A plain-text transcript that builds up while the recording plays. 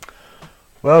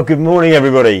Well, good morning,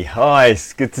 everybody. Hi,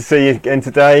 it's good to see you again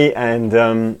today, and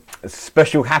a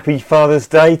special happy Father's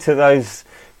Day to those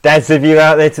dads of you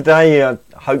out there today. I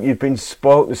hope you've been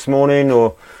spoilt this morning,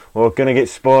 or going to get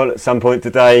spoilt at some point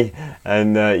today.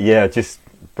 And just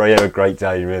pray you have a great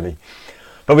day, really.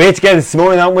 But we're here together this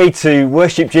morning, aren't we, to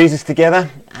worship Jesus together.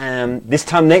 This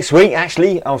time next week,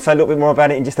 actually, I'll say a little bit more about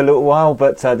it in just a little while.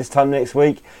 But this time next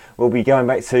week, we'll be going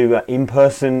back to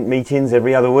in-person meetings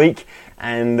every other week.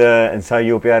 And so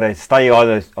you'll be able to stay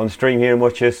either on stream here and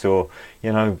watch us, or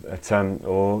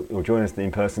or join us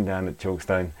in person down at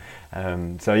Chalkstone.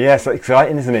 So it's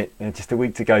exciting, isn't it? Just a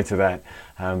week to go to that.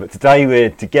 But today we're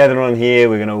together on here.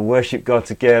 We're going to worship God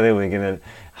together. We're going to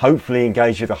hopefully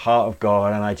engage with the heart of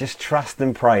God. And I just trust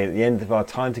and pray at the end of our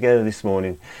time together this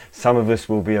morning, some of us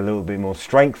will be a little bit more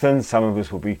strengthened. Some of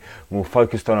us will be more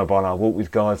focused on our walk with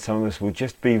God. Some of us will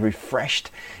just be refreshed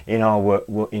in our work,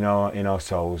 in our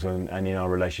souls, and in our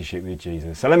relationship with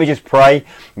Jesus. So let me just pray.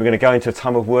 We're going to go into a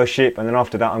time of worship, and then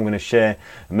after that, I'm going to share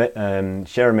a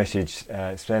message,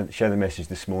 share the message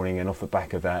this morning, and off the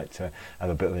back of that, have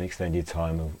a bit of an extended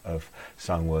time of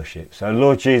sung worship. So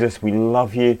Lord Jesus, we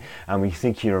love you and we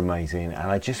think you're amazing.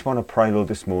 And I just want to pray, Lord,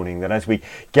 this morning that as we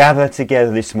gather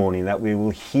together this morning, that we will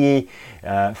hear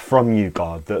from you,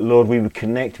 God. That, Lord, we will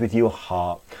connect with your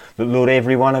heart. That, Lord,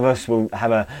 every one of us will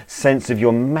have a sense of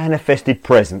your manifested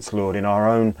presence, Lord, in our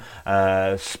own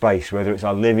space, whether it's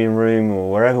our living room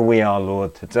or wherever we are,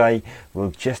 Lord. Today,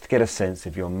 we'll just get a sense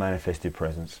of your manifested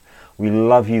presence. We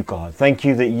love you, God. Thank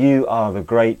you that you are the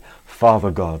great Father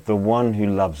God, the one who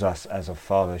loves us as a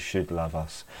father should love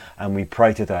us. And we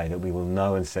pray today that we will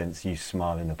know and sense you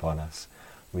smiling upon us.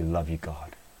 We love you,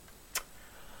 God.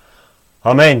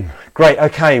 Amen. Great.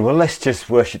 Okay, well, let's just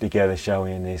worship together, shall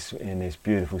we, in this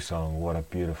beautiful song. What a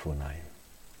beautiful name.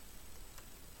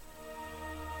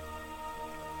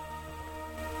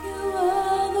 You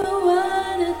are the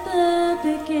one at the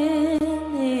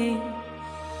beginning,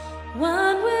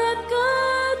 one with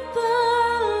God the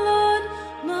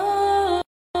Lord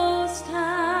Most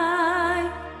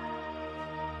High.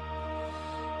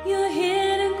 Your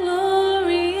hidden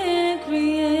glory in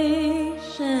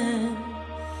creation,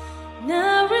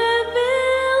 now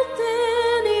revealed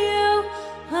in you,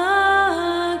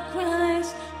 our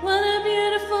Christ. What a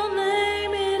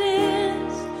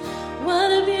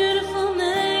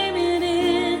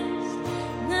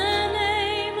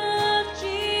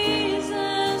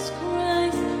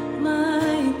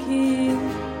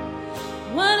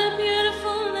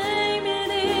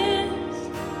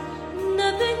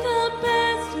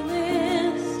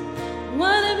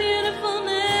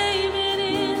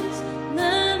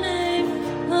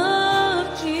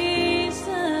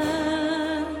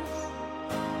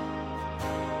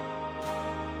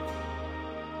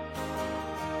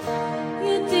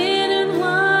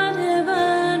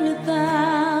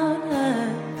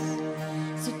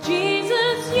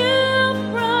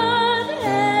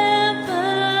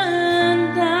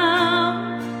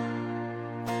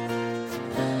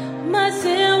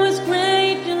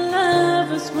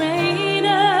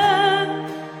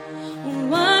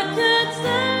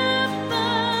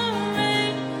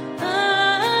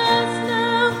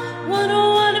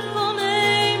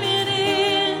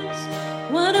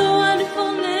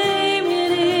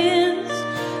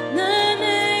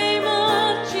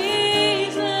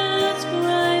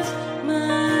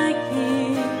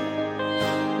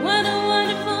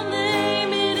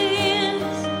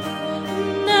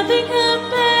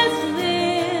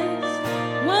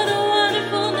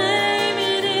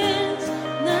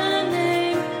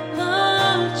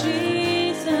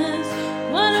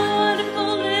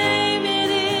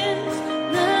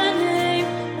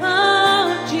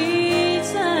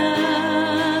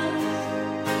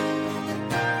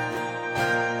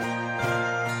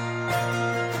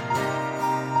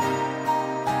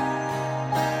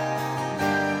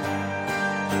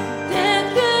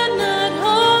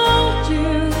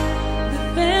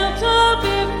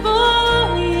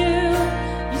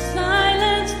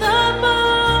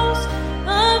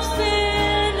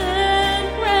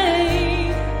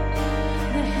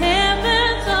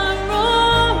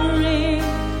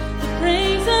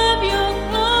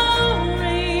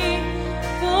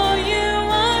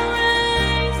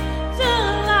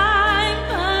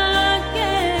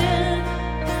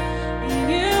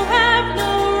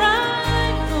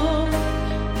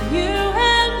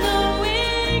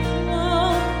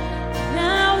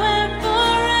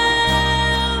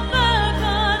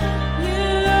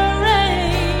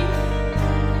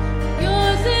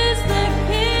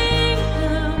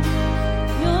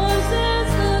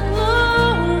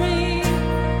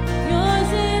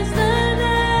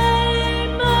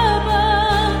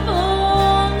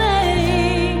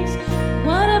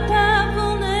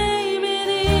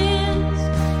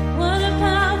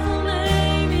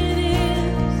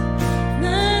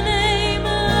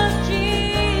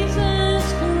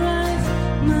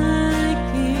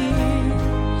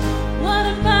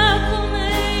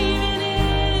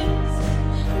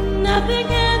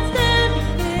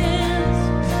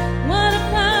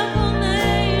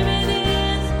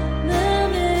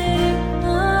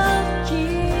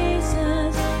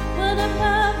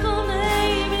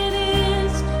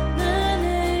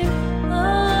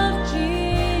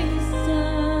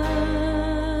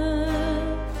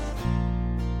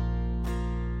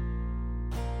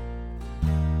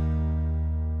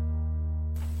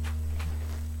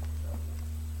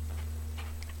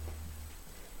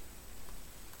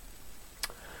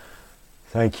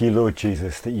Thank you, Lord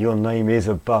Jesus, that your name is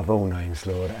above all names,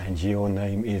 Lord, and your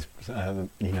name is, the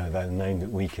name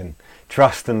that we can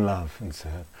trust and love and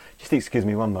serve. Just excuse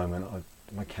me one moment.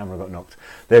 My camera got knocked.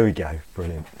 There we go.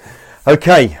 Brilliant.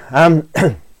 Okay.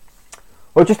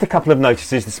 Well, just a couple of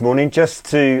notices this morning, just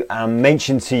to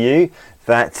mention to you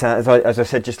that, as I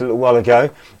said just a little while ago,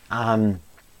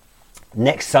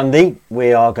 next Sunday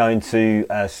we are going to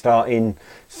start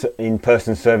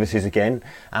in-person services again.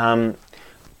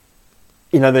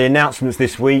 The announcements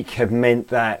this week have meant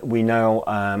that we now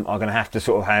are going to have to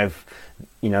sort of have,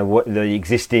 what the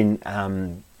existing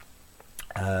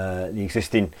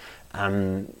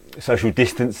social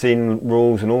distancing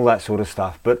rules and all that sort of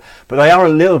stuff. But they are a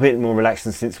little bit more relaxed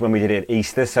than since when we did it at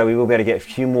Easter. So we will be able to get a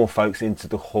few more folks into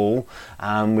the hall.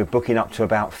 We're booking up to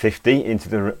about 50 into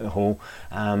the hall.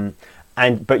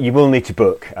 But you will need to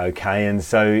book, okay? And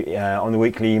so on the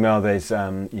weekly email, there's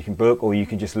you can book, or you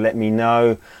can just let me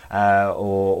know,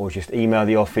 or just email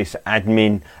the office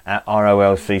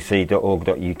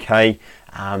admin@rolcc.org.uk.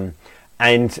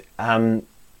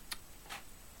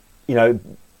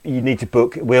 You need to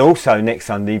book. We're also next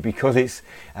Sunday, because it's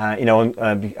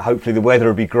hopefully the weather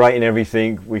will be great and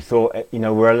everything. We thought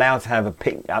we're allowed to have a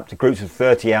picnic up to groups of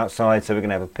 30 outside, so we're going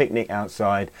to have a picnic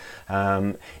outside.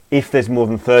 If there's more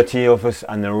than 30 of us,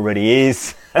 and there already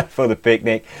is for the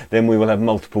picnic, then we will have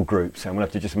multiple groups, and we'll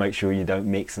have to just make sure you don't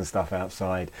mix and stuff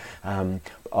outside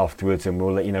afterwards, and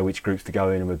we'll let you know which groups to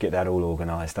go in, and we'll get that all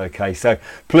organised. Okay, so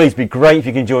please, be great if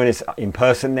you can join us in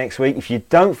person next week. If you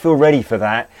don't feel ready for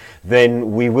that,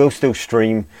 then we will still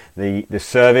stream the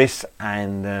service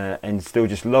and still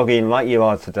just log in like you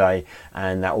are today,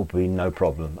 and that will be no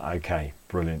problem. Okay,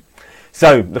 brilliant.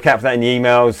 So look out for that in the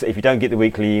emails. If you don't get the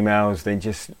weekly emails, then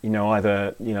just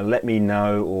either let me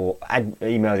know, or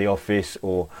email the office,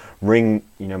 or ring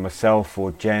myself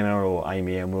or Jenna or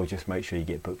Amy, and we'll just make sure you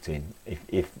get booked in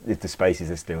if the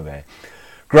spaces are still there.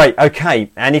 Great. Okay.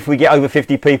 And if we get over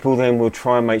 50 people, then we'll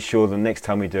try and make sure the next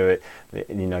time we do it,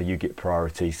 you get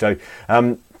priority. So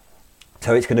so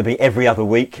it's going to be every other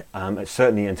week,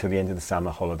 certainly until the end of the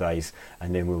summer holidays,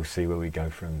 and then we'll see where we go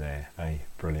from there. Hey,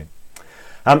 brilliant.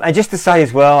 And just to say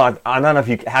as well, I don't know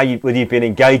whether you've been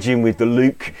engaging with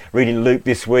reading Luke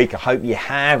this week. I hope you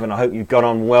have, and I hope you've got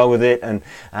on well with it. And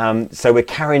so we're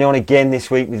carrying on again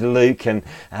this week with Luke, and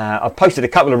I've posted a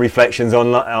couple of reflections on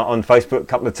Facebook a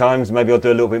couple of times. Maybe I'll do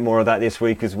a little bit more of that this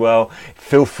week as well.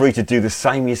 Feel free to do the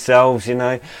same yourselves,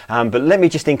 But let me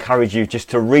just encourage you just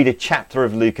to read a chapter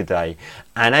of Luke a day.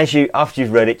 And after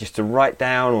you've read it, just to write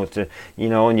down, or to,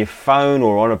 on your phone,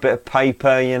 or on a bit of paper,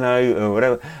 or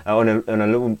whatever, on a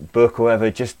little book or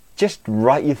whatever, just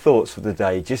write your thoughts for the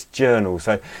day, just journal.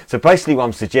 So basically what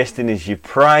I'm suggesting is you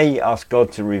pray, ask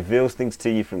God to reveal things to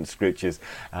you from the scriptures,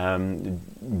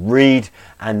 read,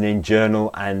 and then journal,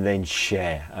 and then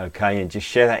share, okay? And just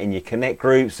share that in your Connect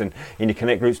groups, and in your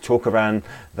Connect groups talk around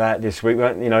that this week.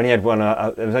 Only had one,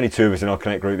 there was only 2 of us in our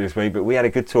Connect group this week, but we had a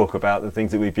good talk about the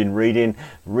things that we've been reading.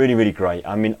 Really, really great.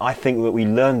 I mean, I think that we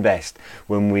learn best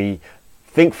when we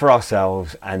think for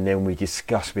ourselves and then we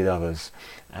discuss with others.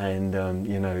 And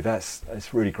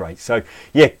that's really great. So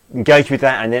yeah, engage with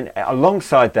that, and then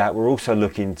alongside that, we're also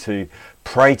looking to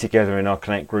pray together in our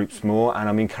Connect groups more, and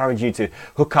I'm encouraging you to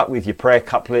hook up with your prayer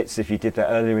couplets if you did that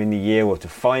earlier in the year, or to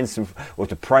find or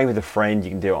to pray with a friend. You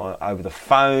can do it over the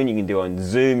phone, you can do it on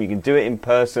Zoom, you can do it in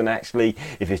person actually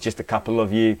if it's just a couple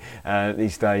of you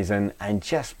these days, and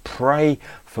just pray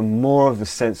for more of the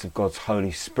sense of God's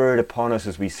Holy Spirit upon us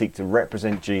as we seek to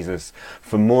represent Jesus,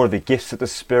 for more of the gifts of the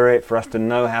Spirit, for us to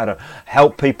know how to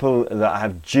help people that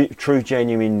have true,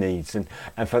 genuine needs, and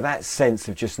for that sense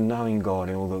of just knowing God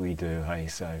in all that we do. Hey,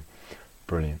 so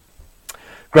brilliant.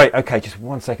 Great. Okay, just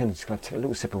 1 second. Just going to take a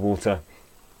little sip of water.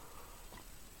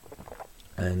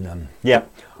 And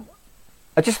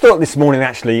I just thought this morning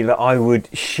actually that I would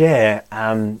share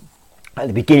at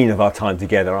the beginning of our time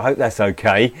together. I hope that's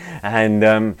okay. And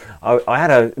I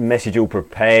had a message all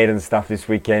prepared and stuff this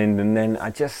weekend, and then I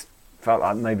just felt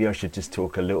like maybe I should just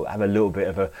have a little bit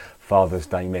of a Father's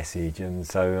Day message, and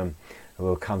so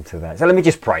we'll come to that. So let me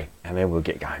just pray, and then we'll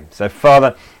get going. So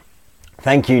Father,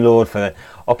 thank you, Lord, for the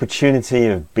opportunity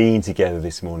of being together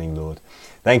this morning, Lord.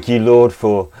 Thank you, Lord,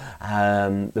 for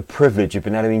the privilege of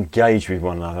being able to engage with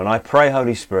one another. And I pray,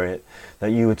 Holy Spirit,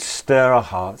 that you would stir our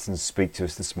hearts and speak to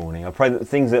us this morning. I pray that the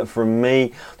things that are from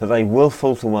me, that they will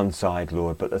fall to one side,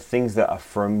 Lord, but the things that are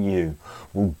from you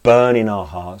will burn in our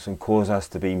hearts and cause us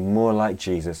to be more like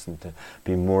Jesus and to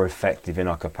be more effective in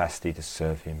our capacity to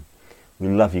serve him. We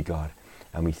love you, God,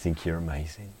 and we think you're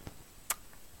amazing.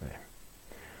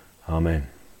 Amen.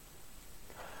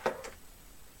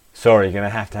 sorry, you're going to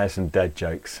have some dad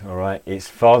jokes, all right? It's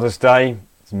Father's Day.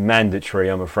 It's mandatory,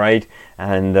 I'm afraid.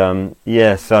 And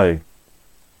yeah, so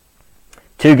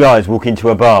two guys walk into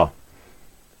a bar.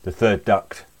 The third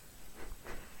ducked.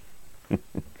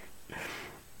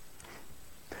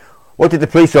 What did the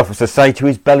police officer say to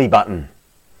his belly button?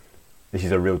 This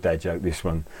is a real dad joke, this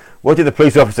one. What did the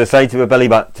police officer say to his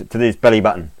belly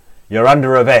button? You're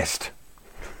under a vest.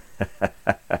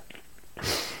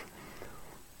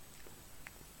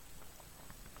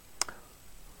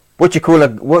 What do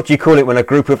you call it when a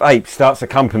group of apes starts a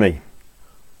company?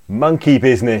 Monkey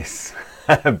business.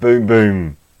 Boom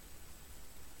boom.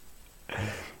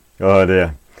 Oh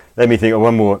dear. Let me think of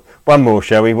one more. One more,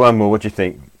 shall we? One more. What do you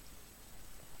think?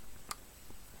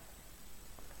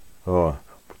 Oh.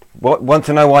 Want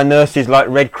to know why nurses like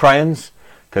red crayons?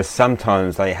 Because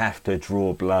sometimes they have to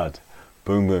draw blood.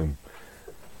 Boom boom.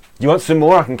 Do you want some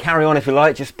more? I can carry on if you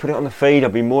like. Just put it on the feed. I'll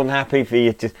be more than happy for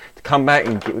you to come back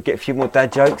and get a few more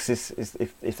dad jokes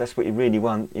if that's what you really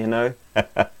want, you know.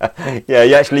 Yeah,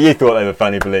 you thought they were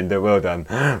funny, Belinda. Well done.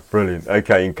 Brilliant.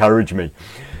 Okay, encourage me.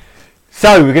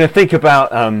 So we're going to think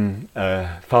about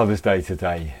Father's Day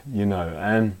today, you know.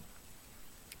 And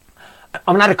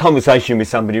I had a conversation with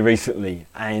somebody recently,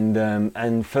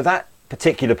 and for that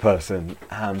particular person,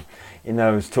 you know,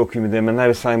 I was talking with them, and they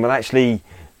were saying, well, actually,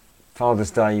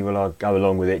 Father's Day, well, I'll go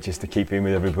along with it just to keep in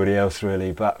with everybody else,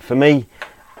 really. But for me,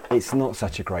 it's not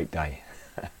such a great day.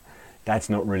 Dad's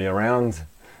not really around,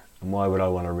 and why would I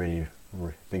want to really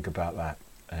think about that?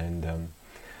 And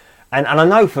I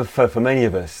know for many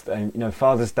of us, you know,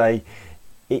 Father's Day,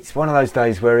 it's one of those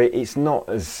days where it's not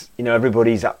as, you know,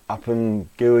 everybody's up and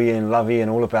gooey and lovey and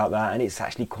all about that, and it's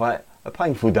actually quite a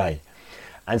painful day.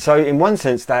 And so in one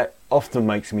sense, that often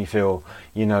makes me feel,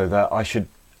 you know, that I should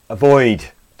avoid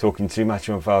talking too much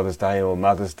on Father's Day or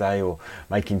Mother's Day or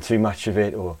making too much of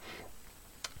it, or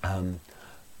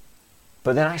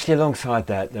but then actually alongside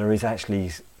that there is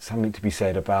actually something to be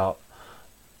said about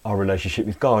our relationship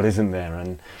with God, isn't there?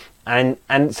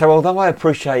 And so although I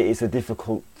appreciate it's a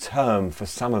difficult term for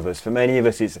some of us, for many of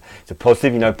us it's a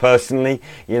positive. You know, personally,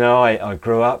 you know, I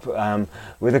grew up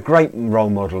with a great role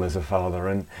model as a father,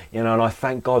 and you know, and I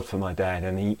thank God for my dad,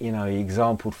 and he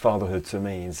exampled fatherhood to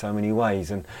me in so many ways,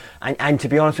 and to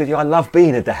be honest with you, I love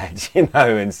being a dad, you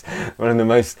know, and it's one of the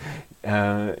most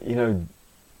you know,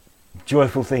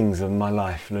 joyful things of my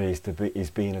life really is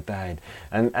being a dad,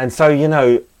 and so, you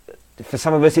know, for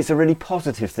some of us it's a really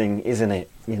positive thing, isn't it,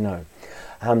 you know?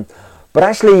 But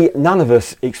actually none of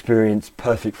us experience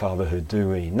perfect fatherhood, do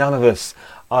we? None of us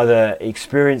either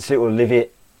experience it or live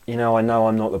it. You know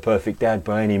I'm not the perfect dad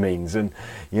by any means, and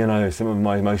you know, some of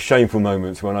my most shameful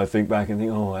moments when I think back and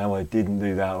think, oh, how I didn't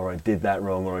do that, or I did that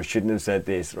wrong, or I shouldn't have said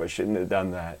this, or I shouldn't have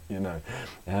done that, you know.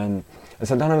 And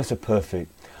so none of us are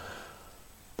perfect.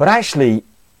 But actually,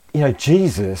 you know,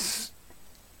 Jesus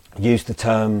used the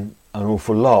term an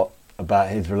awful lot about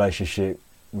his relationship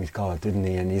with God, didn't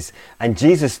he? And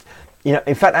Jesus, you know,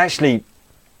 in fact, actually,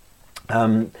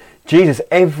 Jesus,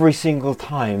 every single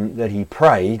time that he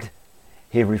prayed,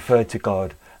 he referred to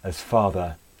God as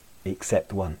Father,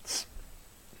 except once.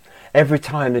 Every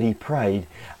time that he prayed,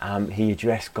 he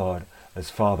addressed God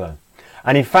as Father.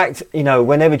 And in fact, you know,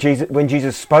 when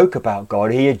Jesus spoke about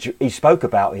God, he spoke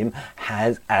about him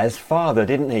as Father,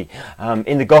 didn't he?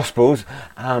 In the Gospels,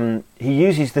 he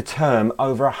uses the term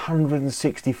over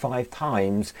 165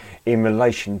 times in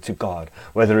relation to God,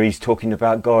 whether he's talking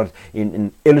about God in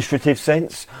an illustrative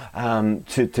sense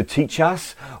to teach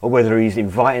us, or whether he's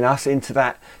inviting us into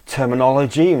that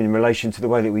terminology in relation to the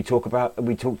way that we talk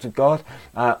to God,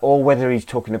 or whether he's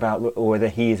talking about, or whether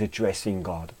he is addressing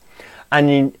God.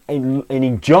 And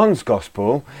in John's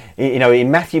Gospel, you know,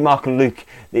 in Matthew, Mark and Luke,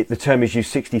 the term is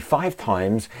used 65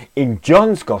 times. In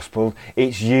John's Gospel,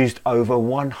 it's used over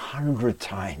 100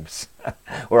 times,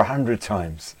 or 100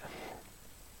 times.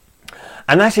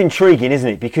 And that's intriguing, isn't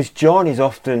it? Because John is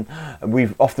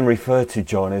we've often referred to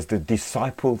John as the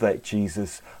disciple that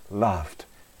Jesus loved,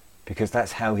 because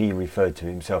that's how he referred to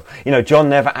himself. You know, John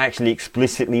never actually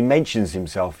explicitly mentions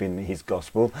himself in his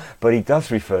gospel, but he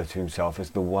does refer to himself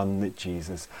as the one that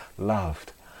Jesus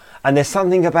loved. And there's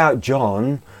something about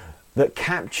John that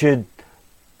captured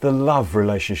the love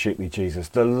relationship with Jesus,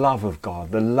 the love of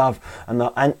God, the love, and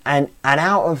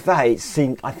out of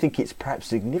that, I think it's perhaps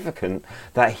significant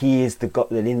that he is the God,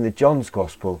 that in the John's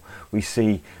gospel we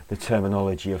see the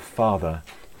terminology of Father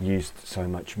used so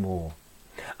much more.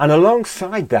 And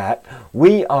alongside that,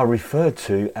 we are referred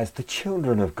to as the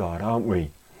children of God, aren't we?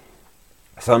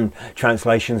 Some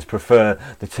translations prefer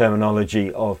the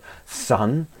terminology of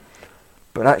son,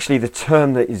 but actually the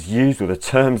term that is used, or the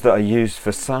terms that are used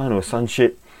for son or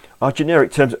sonship, are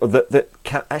generic terms that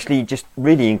can actually just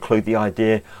really include the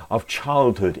idea of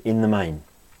childhood in the main.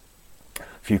 A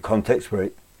few contexts where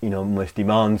it almost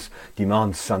demands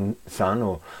son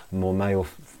or more male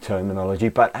terminology,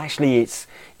 but actually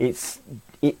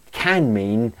it can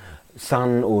mean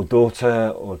son or daughter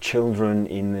or children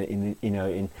in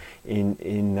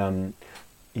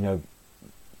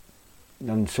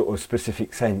some sort of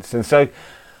specific sense. And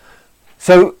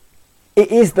so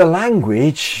it is the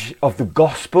language of the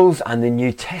Gospels and the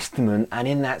New Testament, and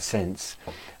in that sense,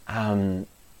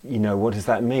 what does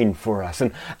that mean for us?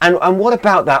 And what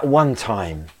about that one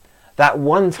time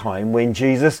when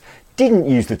Jesus didn't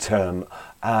use the term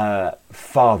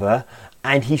Father,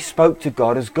 and he spoke to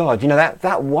God as God?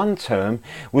 That one term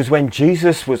was when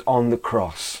Jesus was on the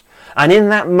cross. And in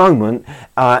that moment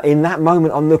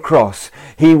on the cross,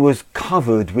 he was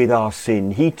covered with our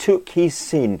sin. He took his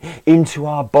sin into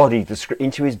our body,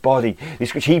 into his body.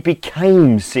 He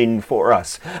became sin for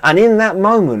us. And in that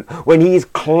moment, when he is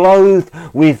clothed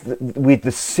with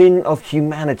the sin of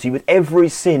humanity, with every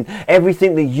sin,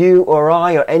 everything that you or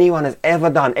I or anyone has ever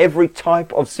done, every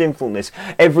type of sinfulness,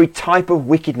 every type of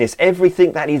wickedness,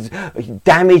 everything that is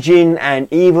damaging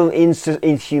and evil in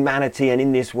humanity and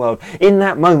in this world, in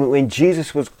that moment when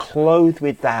Jesus was clothed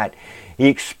with that, he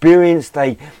experienced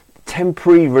a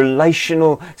temporary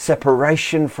relational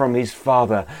separation from his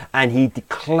Father, and he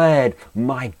declared,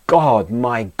 my God,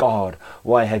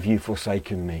 why have you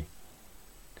forsaken me?"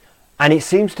 And it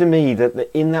seems to me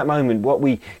that in that moment what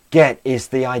we get is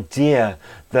the idea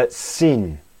that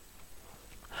sin,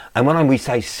 and when we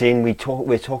say sin,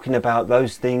 we're talking about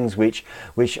those things which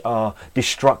are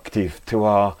destructive to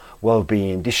our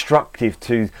well-being, destructive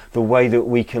to the way that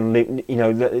we can live,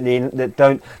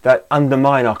 that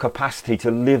undermine our capacity to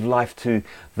live life to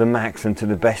the max and to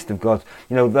the best of God.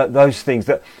 Those things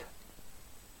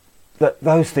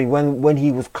when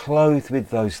he was clothed with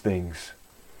those things,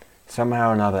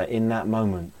 somehow or another, in that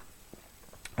moment,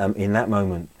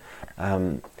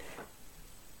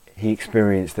 he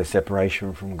experienced a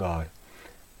separation from God.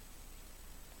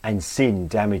 And sin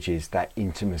damages that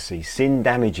intimacy. Sin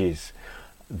damages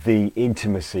the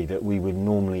intimacy that we would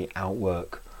normally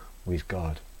outwork with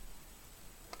God.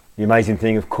 The amazing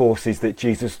thing, of course, is that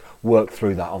Jesus worked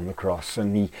through that on the cross,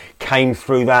 and he came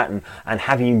through that, and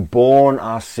having borne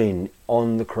our sin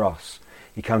on the cross,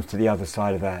 he comes to the other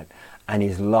side of that, and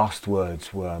his last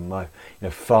words were,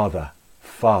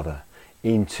 Father,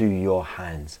 into your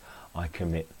hands I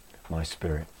commit my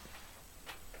spirit.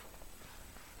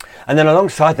 And then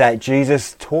alongside that,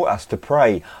 Jesus taught us to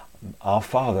pray, Our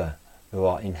Father who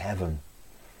art in heaven.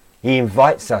 He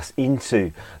invites us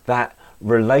into that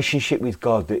relationship with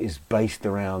God that is based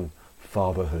around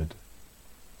fatherhood.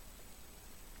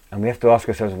 And we have to ask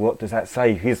ourselves, what does that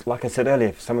say? Because, like I said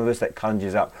earlier, for some of us that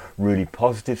conjures up really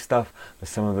positive stuff, for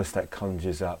some of us that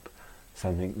conjures up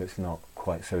something that's not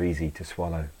quite so easy to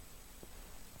swallow.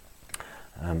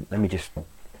 Let me just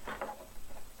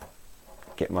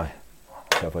get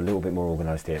myself a little bit more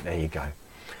organised here. There you go.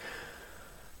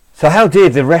 So how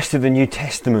did the rest of the New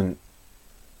Testament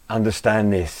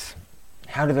understand this?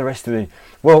 How did the rest of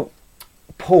Well,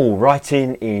 Paul,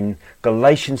 writing in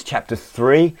Galatians chapter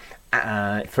 3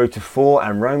 through to 4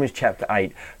 and Romans chapter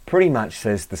 8, pretty much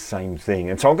says the same thing.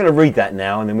 And so I'm going to read that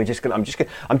now, and then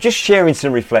I'm just sharing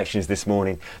some reflections this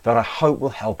morning that I hope will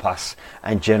help us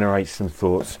and generate some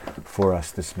thoughts for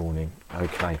us this morning.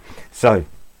 Okay, so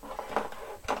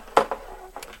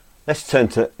let's turn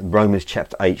to Romans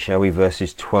chapter 8, shall we,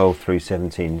 verses 12 through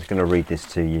 17. I'm just going to read this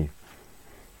to you.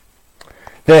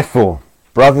 Therefore,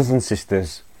 brothers and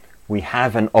sisters, we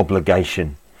have an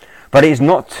obligation, but it is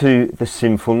not to the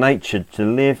sinful nature to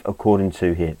live according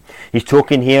to it. He's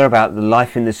talking here about the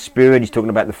life in the Spirit. He's talking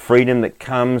about the freedom that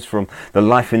comes from the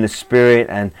life in the Spirit,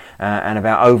 and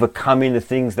about overcoming the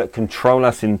things that control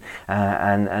us.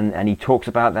 And he talks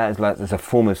about that as a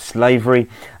form of slavery.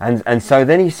 And so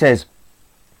then he says,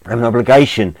 an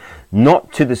obligation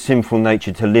not to the sinful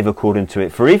nature to live according to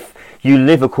it. For if you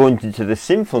live according to the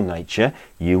sinful nature,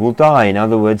 you will die. In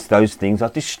other words, those things are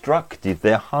destructive,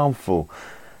 they're harmful.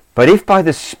 But if by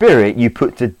the Spirit you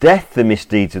put to death the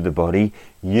misdeeds of the body,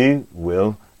 you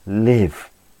will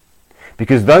live.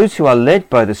 Because those who are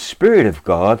led by the Spirit of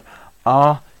God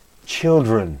are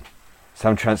children.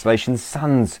 Some translations,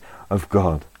 sons of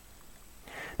God.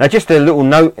 Now, just a little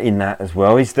note in that as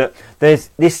well is that there's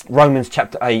this Romans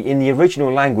chapter 8, in the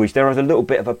original language, there is a little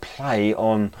bit of a play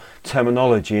on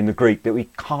terminology in the Greek that we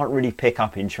can't really pick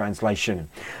up in translation.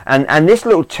 And this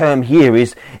little term here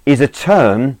is a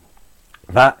term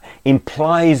that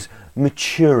implies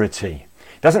maturity.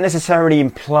 Doesn't necessarily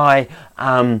imply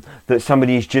that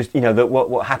somebody is just, that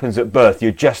what happens at birth,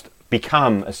 you just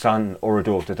become a son or a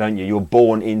daughter, don't you? You're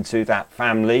born into that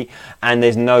family, and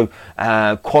there's no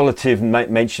qualitative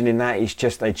mention in that. It's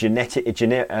just a genetic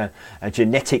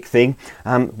thing.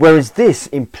 Whereas this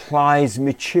implies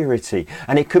maturity,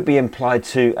 and it could be applied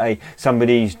to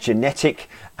somebody's genetic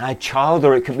child,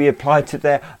 or it could be applied to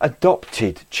their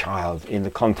adopted child in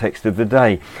the context of the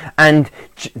day. And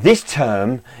this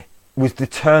term was the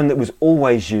term that was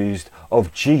always used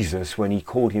of Jesus when he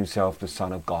called himself the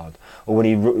Son of God, or when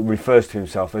he refers to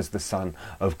himself as the Son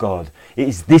of God. It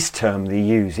is this term they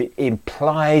use. It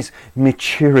implies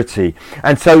maturity.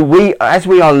 And so as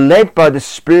we are led by the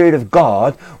Spirit of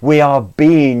God, we are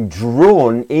being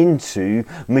drawn into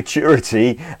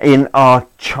maturity in our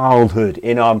childhood,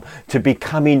 to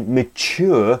becoming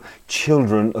mature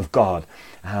children of God.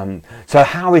 So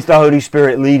how is the Holy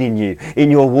Spirit leading you in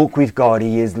your walk with God?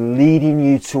 He is leading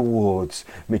you towards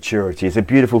maturity. It's a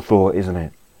beautiful thought, isn't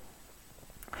it?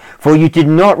 For you did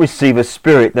not receive a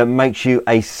spirit that makes you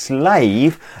a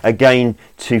slave again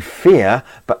to fear,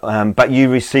 but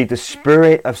you received the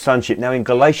spirit of sonship. Now in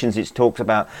Galatians it talks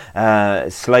about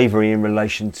slavery in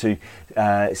relation to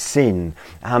sin,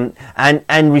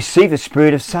 and receive the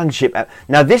spirit of sonship.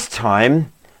 Now this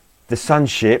time the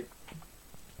sonship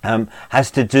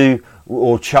has to do,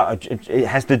 it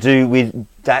has to do with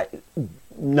that.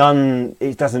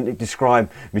 It doesn't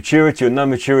describe maturity or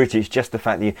non-maturity. It's just the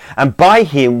fact that and by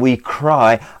him we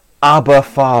cry, Abba,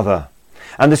 Father.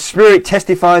 And the Spirit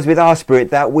testifies with our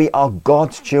spirit that we are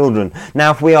God's children.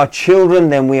 Now, if we are children,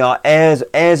 then we are heirs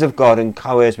of God and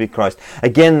co-heirs with Christ.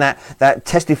 Again, that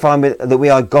testifying that we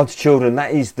are God's children,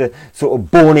 that is the sort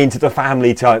of born into the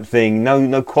family type thing.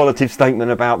 No qualitative statement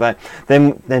about that.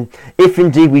 Then, if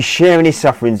indeed we share in his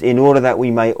sufferings, in order that we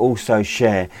may also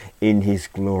share in his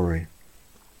glory.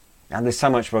 And there's so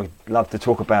much I'd love to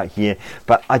talk about here,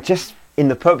 but in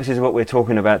the purposes of what we're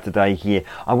talking about today here,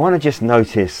 I want to just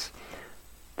notice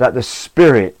that the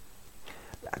Spirit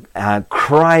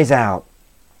cries out,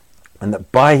 and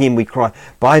that by him we cry,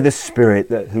 by the Spirit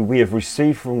who we have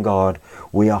received from God,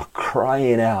 we are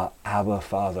crying out, Abba,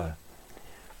 Father.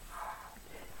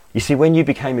 You see, when you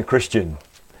became a Christian,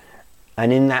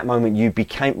 and in that moment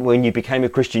when you became a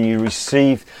Christian, you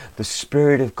received the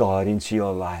Spirit of God into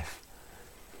your life.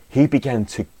 He began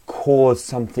to cause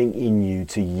something in you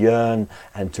to yearn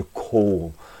and to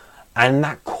call. And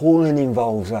that calling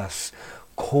involves us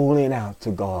calling out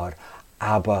to God,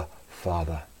 Abba,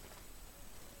 Father.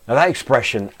 Now that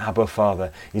expression, Abba,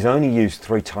 Father, is only used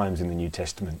 3 times in the New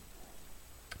Testament.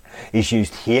 It's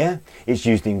used here, it's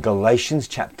used in Galatians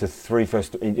chapter 3,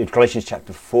 in Galatians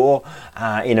chapter 4,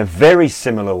 in a very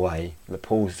similar way.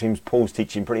 Paul's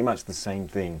teaching pretty much the same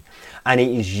thing. And it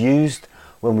is used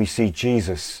when we see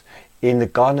Jesus in the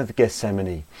Garden of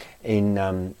Gethsemane,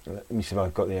 let me see if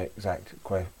I've got the exact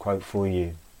quote for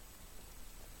you.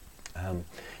 I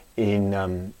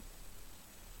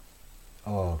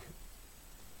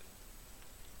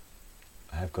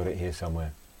have got it here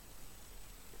somewhere.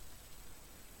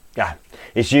 Yeah,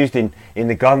 it's used in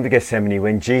the Garden of Gethsemane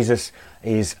when Jesus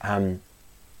is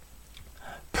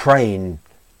praying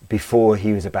before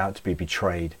he was about to be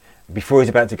betrayed. Before he's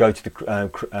about to go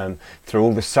to through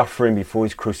all the suffering before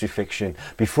his crucifixion,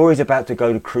 before he's about to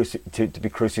go to be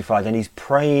crucified, and he's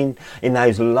praying in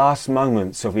those last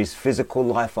moments of his physical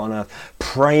life on earth,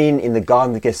 praying in the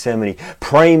Garden of Gethsemane,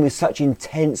 praying with such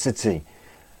intensity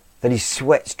that he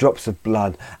sweats drops of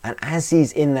blood. And as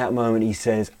he's in that moment, he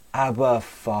says, Abba,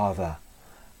 Father,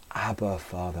 Abba,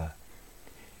 Father.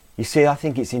 You see, I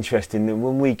think it's interesting that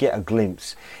when we get a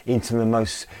glimpse into the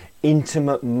most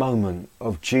intimate moment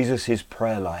of Jesus'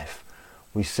 prayer life,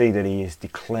 we see that he is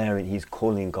declaring, he's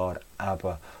calling God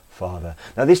Abba, Father.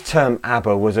 Now this term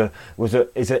Abba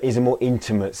is a more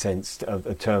intimate sense of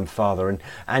the term Father,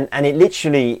 and it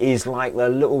literally is like the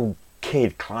little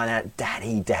kid crying out,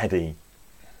 Daddy, Daddy.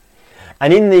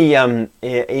 And in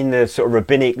the sort of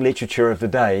rabbinic literature of the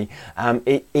day,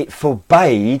 it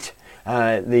forbade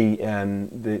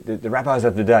the rabbis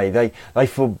of the day. They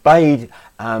forbade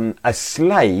a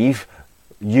slave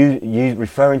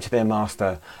referring to their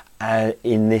master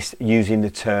in this using the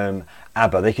term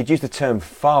Abba. They could use the term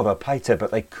father, pater,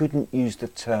 but they couldn't use the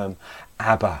term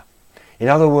Abba. In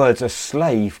other words, a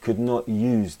slave could not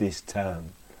use this term.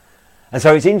 And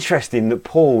so it's interesting that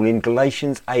Paul in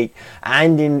Galatians 8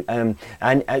 and in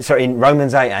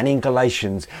Romans 8 and in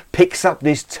Galatians picks up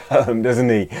this term, doesn't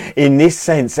he? In this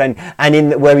sense, and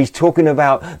where he's talking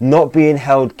about not being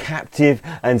held captive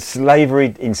and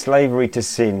in slavery to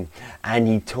sin, and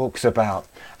he talks about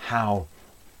how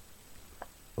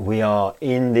we are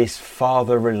in this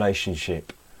Father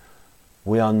relationship.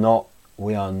 We are not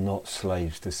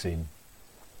slaves to sin.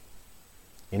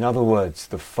 In other words,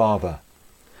 the Father,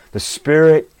 the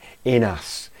Spirit in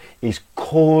us is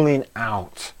calling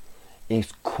out,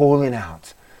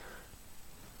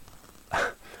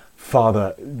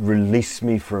 Father, release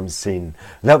me from sin.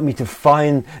 Help me to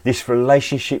find this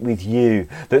relationship with you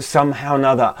that somehow or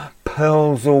another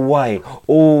pearls away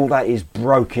all that is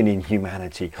broken in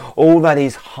humanity, all that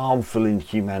is harmful in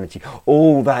humanity,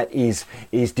 all that is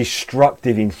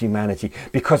destructive in humanity,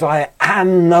 because I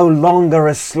am no longer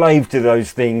a slave to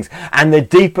those things. And the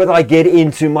deeper I get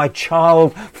into my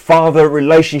child-father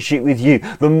relationship with you,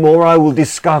 the more I will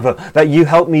discover that you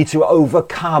help me to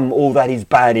overcome all that is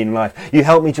bad in life. You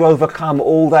help me to overcome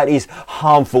all that is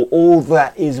harmful, all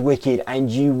that is wicked,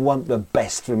 and you want the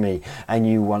best for me, and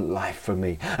you want life for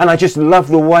me. And I just love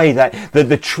the way that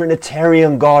the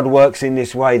Trinitarian God works in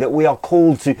this way, that we are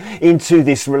called into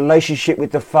this relationship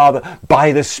with the Father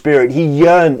by the Spirit.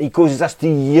 He causes us to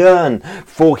yearn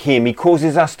for him. He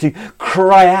causes us to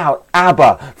cry out,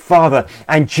 Abba, Father.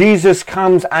 And Jesus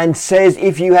comes and says,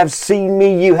 if you have seen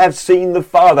me, you have seen the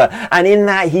Father. And in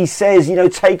that he says,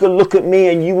 take a look at me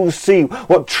and you will see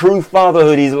what true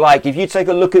fatherhood is like. If you take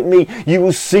a look at me, you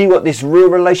will see what this real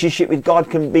relationship with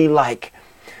God can be like.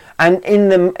 And in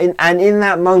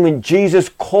that moment, Jesus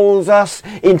calls us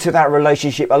into that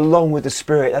relationship along with the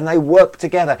Spirit, and they work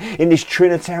together in this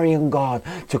Trinitarian God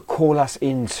to call us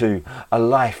into a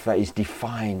life that is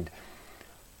defined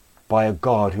by a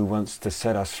God who wants to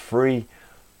set us free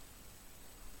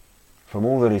from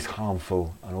all that is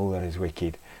harmful and all that is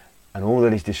wicked and all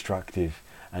that is destructive,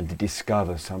 and to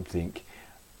discover something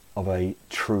of a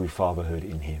true fatherhood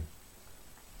in him.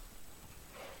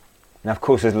 Now, of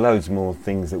course, there's loads more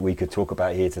things that we could talk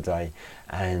about here today,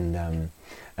 and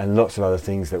lots of other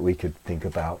things that we could think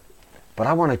about. But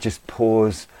I want to just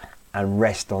pause and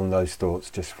rest on those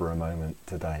thoughts just for a moment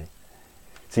today.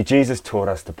 See, Jesus taught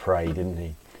us to pray, didn't he?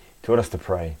 He taught us to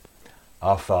pray,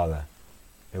 Our Father,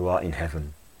 who art in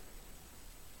heaven.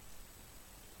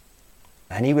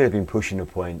 And he would have been pushing a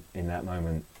point in that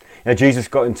moment. Jesus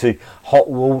got into hot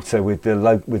water with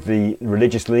the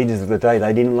religious leaders of the day.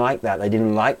 They didn't like that. They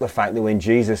didn't like the fact that when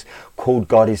Jesus called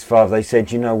God his Father, they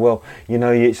said,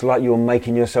 it's like you're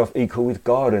making yourself equal with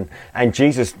God. And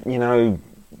Jesus,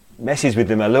 messes with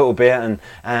them a little bit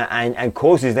and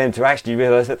causes them to actually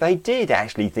realise that they did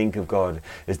actually think of God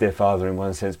as their Father in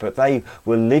one sense. But they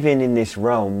were living in this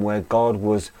realm where God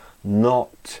was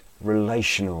not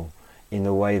relational in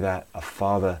the way that a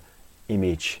Father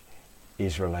image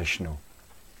is relational.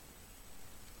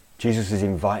 Jesus is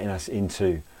inviting us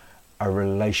into a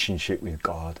relationship with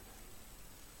God.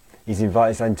 He's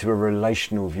inviting us into a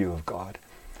relational view of God,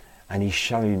 and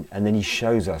then he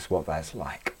shows us what that's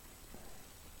like.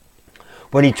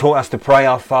 When he taught us to pray,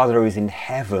 Our Father who is in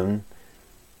heaven,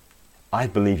 I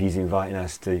believe he's inviting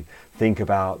us to think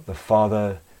about the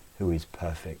Father who is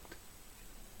perfect.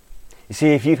 You see,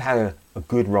 if you've had a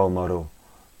good role model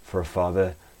for a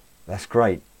father, that's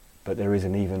great. But there is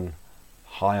an even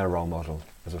higher role model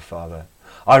as a father.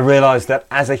 I realise that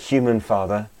as a human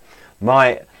father,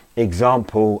 my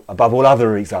example, above all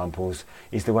other examples,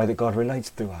 is the way that God relates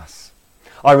to us.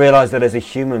 I realise that as a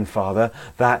human father,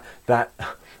 that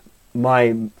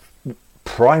my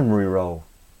primary role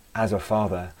as a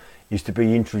father is to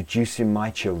be introducing my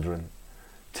children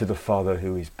to the Father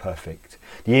who is perfect.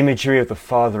 The imagery of the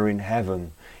Father in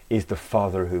heaven is the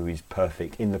Father who is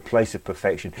perfect, in the place of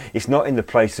perfection. It's not in the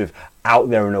place of out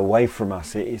there and away from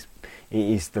us. It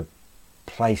is the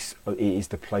place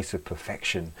of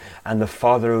perfection. And the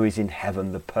Father who is in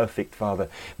heaven, the perfect Father.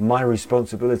 My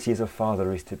responsibility as a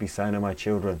father is to be saying to my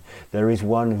children, there is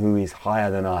one who is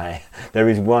higher than I. There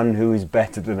is one who is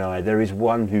better than I. There is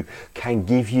one who can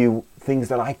give you things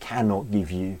that I cannot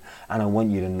give you. And I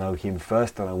want you to know him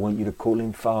first, and I want you to call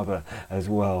him Father as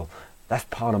well. That's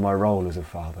part of my role as a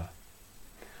father.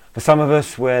 For some of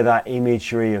us, where that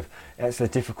imagery of, it's a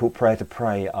difficult prayer to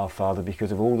pray, Our Father,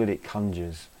 because of all that it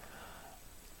conjures.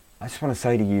 I just want to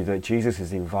say to you that Jesus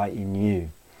is inviting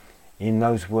you in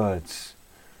those words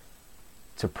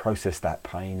to process that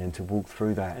pain and to walk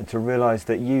through that and to realise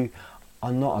that you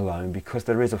are not alone, because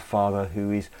there is a Father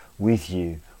who is with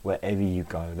you wherever you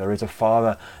go. There is a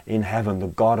Father in heaven. The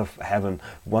God of heaven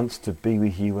wants to be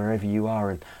with you wherever you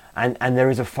are. And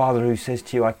there is a Father who says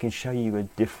to you, I can show you a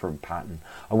different pattern,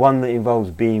 a one that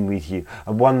involves being with you,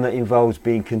 a one that involves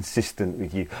being consistent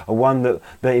with you, a one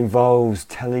that involves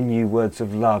telling you words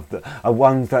of love,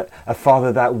 a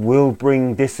Father that will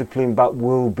bring discipline but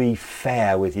will be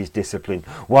fair with his discipline,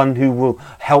 one who will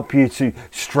help you to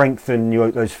strengthen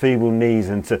those feeble knees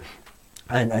and to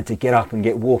and to get up and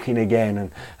get walking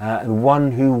again, and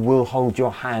one who will hold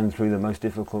your hand through the most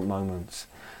difficult moments.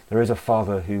 There is a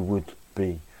Father who would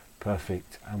be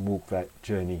perfect and walk that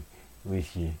journey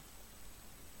with you.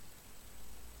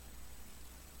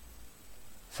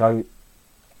 So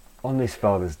on this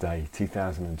Father's Day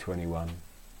 2021,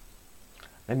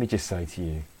 let me just say to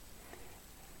you,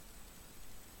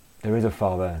 there is a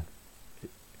Father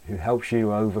who helps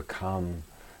you overcome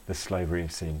the slavery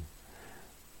of sin,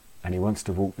 and he wants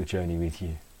to walk the journey with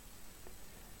you.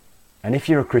 And if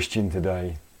you're a Christian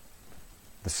today,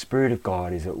 the Spirit of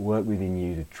God is at work within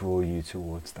you to draw you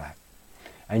towards that.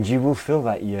 And you will feel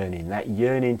that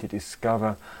yearning to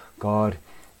discover God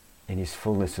in his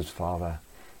fullness as Father.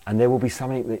 And there will be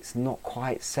something that's not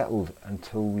quite settled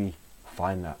until we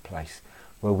find that place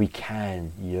where we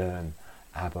can yearn,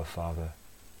 Abba, Father.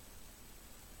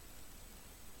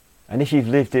 And if you've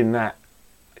lived in that,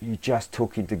 you're just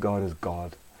talking to God as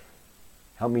God.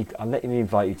 Let me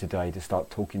invite you today to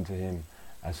start talking to him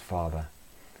as Father.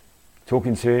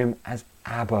 Talking to him as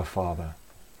Abba, Father.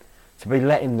 To be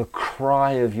letting the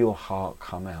cry of your heart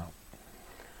come out.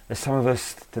 There's some of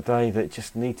us today that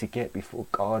just need to get before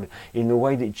God in the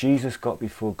way that Jesus got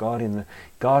before God in the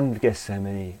Garden of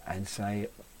Gethsemane and say,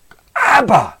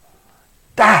 Abba,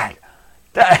 Dad,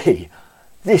 Daddy,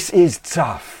 this is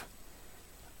tough.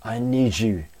 I need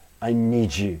you. I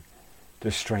need you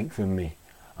to strengthen me.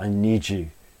 I need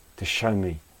you to show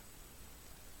me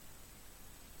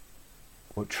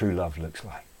what true love looks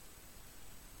like.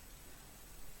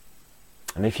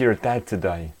 And if you're a dad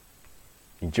today,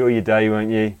 enjoy your day, won't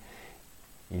you?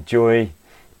 Enjoy,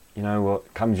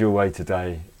 what comes your way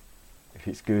today, if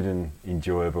it's good and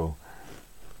enjoyable.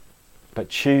 But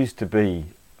choose to be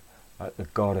like the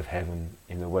God of heaven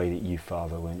in the way that you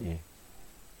father, won't you?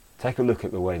 Take a look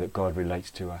at the way that God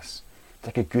relates to us.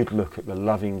 Take a good look at the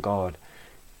loving God.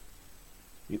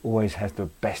 He always has the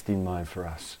best in mind for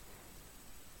us.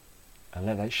 And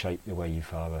let that shape the way you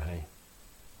father, hey?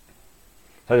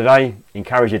 So today,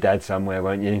 encourage your dad somewhere,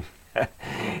 won't you?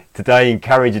 Today,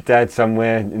 encourage your dad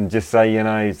somewhere and just say,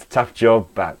 it's a tough job,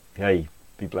 but hey,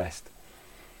 be blessed.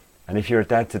 And if you're a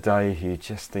dad today who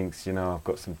just thinks, I've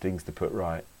got some things to put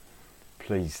right,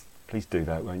 please do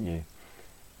that, won't you?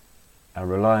 And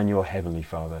rely on your Heavenly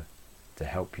Father to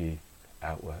help you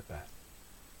outwork that.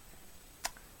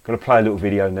 I'm going to play a little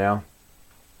video now.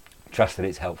 Trust that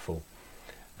it's helpful.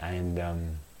 And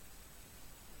and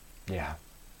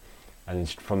then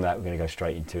from that we're going to go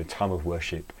straight into a time of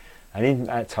worship. And in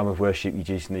that time of worship you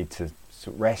just need to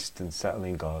rest and settle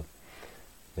in God.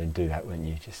 Then do that, won't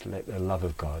you? Just let the love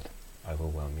of God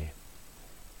overwhelm you.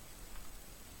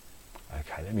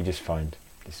 Okay, let me just find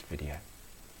this video.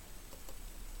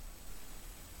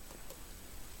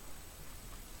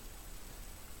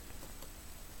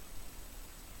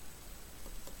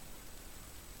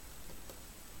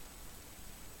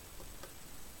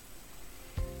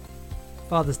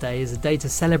 Father's Day is a day to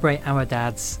celebrate our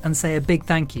dads and say a big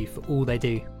thank you for all they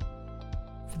do.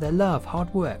 For their love,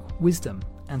 hard work, wisdom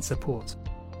and support.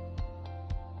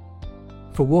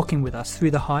 For walking with us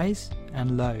through the highs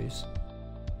and lows.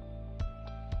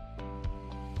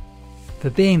 For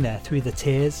being there through the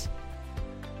tears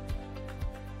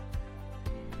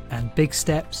and big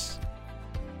steps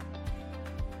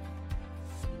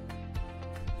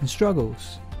and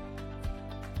struggles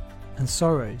and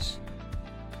sorrows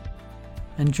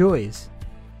and joys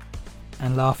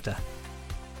and laughter.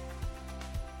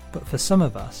 But for some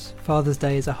of us, Father's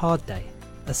Day is a hard day,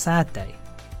 a sad day.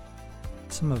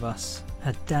 Some of us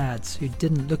had dads who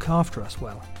didn't look after us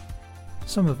well.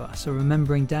 Some of us are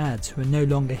remembering dads who are no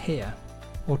longer here,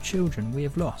 or children we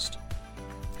have lost.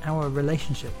 Our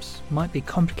relationships might be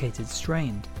complicated,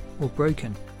 strained, or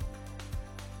broken.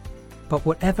 But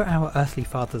whatever our earthly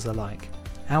fathers are like,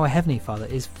 our Heavenly Father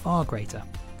is far greater,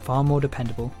 far more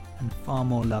dependable, and far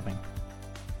more loving.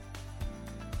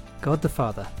 God the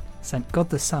Father sent God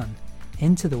the Son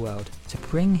into the world to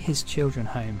bring his children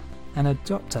home and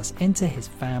adopt us into his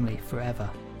family forever.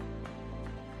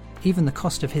 Even the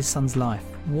cost of his son's life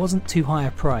wasn't too high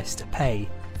a price to pay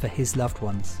for his loved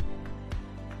ones.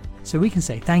 So we can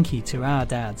say thank you to our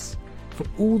dads for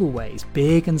all the ways,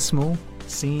 big and small,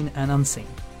 seen and unseen,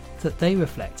 that they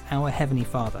reflect our Heavenly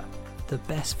Father, the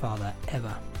best Father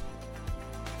ever.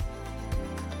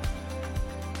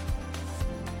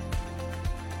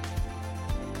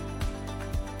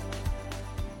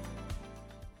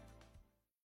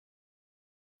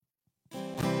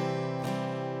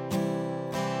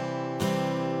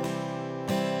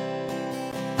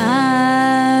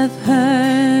 I've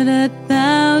heard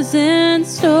 1,000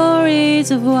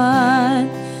 stories of what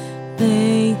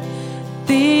they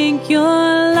think you're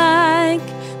like.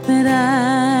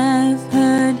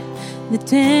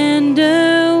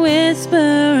 tender whisper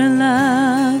of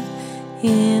love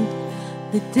in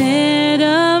the dead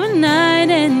of night,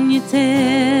 and you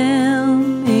tell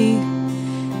me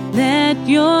that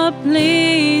you're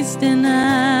pleased and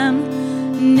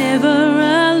I'm never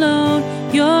alone.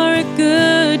 You're a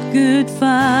good, good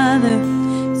Father.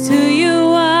 It's who you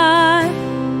are,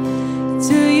 it's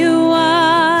who you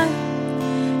are,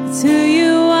 it's who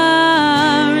you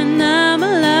are, and I'm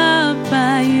loved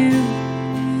by you.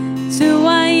 It's who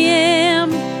I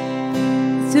am,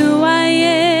 it's who I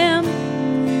am,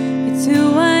 it's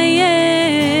who I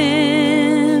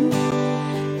am.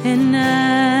 And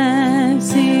I've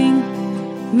seen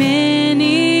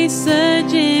many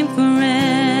searching for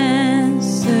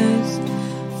answers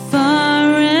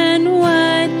far and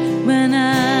wide, when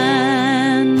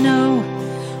I know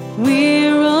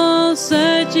we're all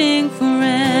searching for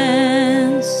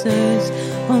answers.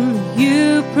 Only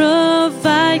you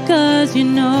provide, 'cause you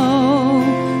know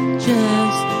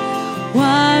just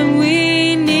what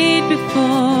we need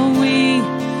before we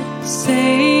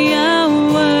say a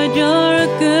word. You're a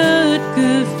good,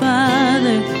 good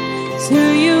Father. It's who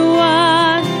you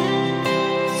are,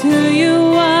 it's who you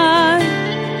are,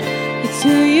 it's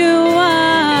who you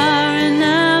are, and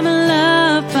I'm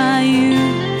loved by you.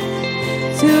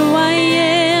 It's who I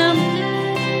am,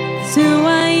 it's who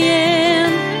I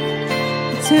am,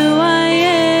 it's who I am.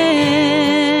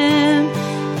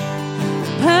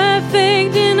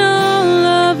 Perfect in all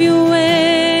of your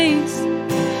ways,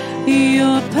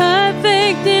 you're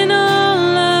perfect in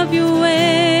all of your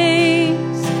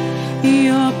ways,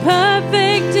 you're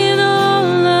perfect in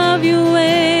all of your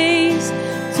ways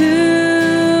to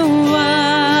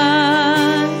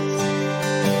us.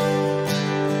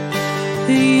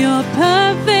 You're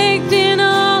perfect in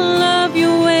all of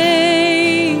your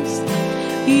ways,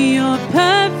 you're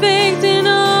perfect in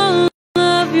all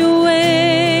of your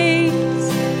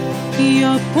ways,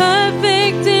 you're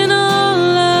perfect in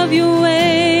all of your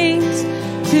ways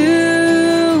to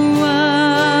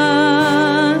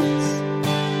us.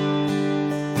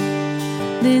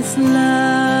 This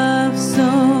love so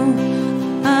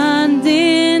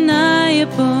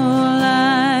undeniable,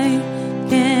 I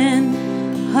can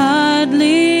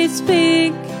hardly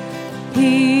speak.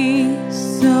 He's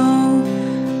so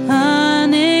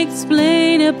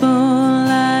unexplainable,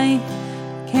 I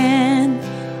can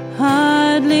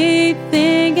hardly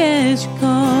think, as you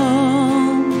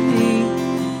call me.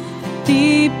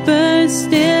 Deeper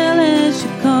still as you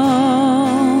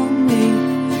call me,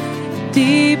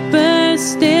 deeper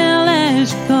still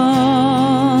as you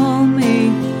call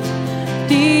me,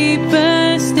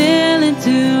 deeper still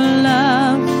into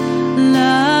love,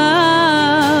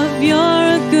 love. You're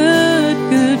a good,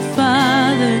 good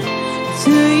Father. It's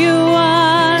who you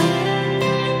are,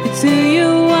 it's who you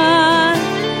are,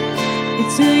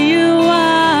 it's who you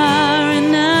are,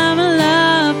 and I'm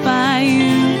loved by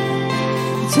you.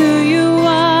 It's who you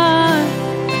are,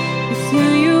 it's who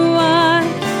you are,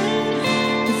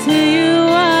 it's who you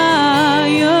are.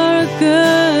 You're a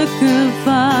good, good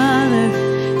Father.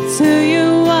 It's who you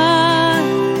are,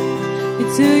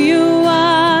 it's who you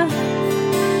are,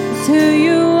 it's who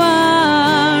you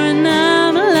are, and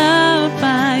I'm loved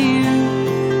by you.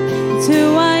 It's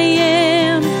who I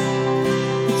am,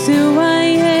 it's who I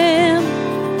am,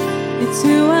 it's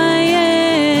who I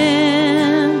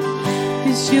am.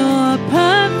 'Cause you're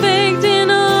perfect in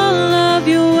all of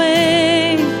your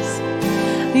ways,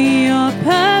 you're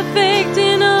perfect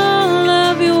in all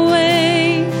of your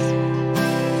ways,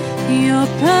 you're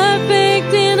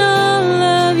perfect in all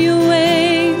of your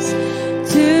ways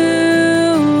to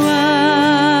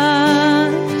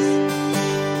us.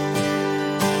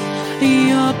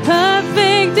 You're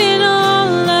perfect in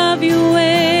all of your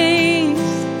ways,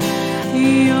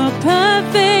 you're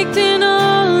perfect in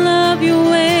all of your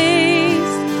ways,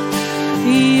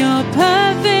 you're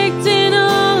perfect in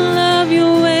all of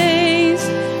your ways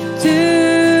to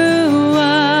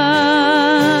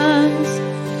us.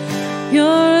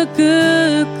 You're a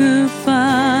good, good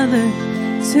Father.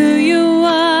 It's who you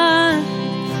are,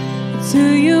 it's who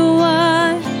you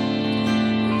are,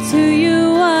 it's who you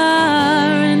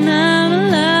are, and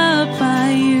I'm loved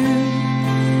by you.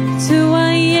 It's who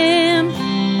I am,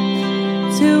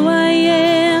 it's who I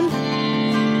am,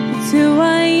 it's who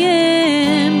I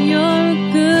am. You're a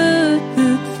good,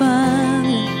 good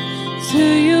Father. It's who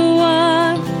you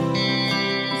are,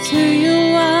 it's who you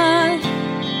are,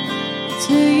 it's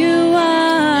who you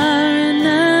are, and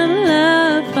I'm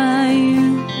loved by you.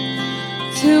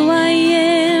 It's who I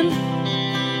am,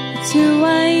 it's who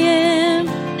I am,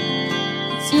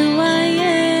 it's who I am.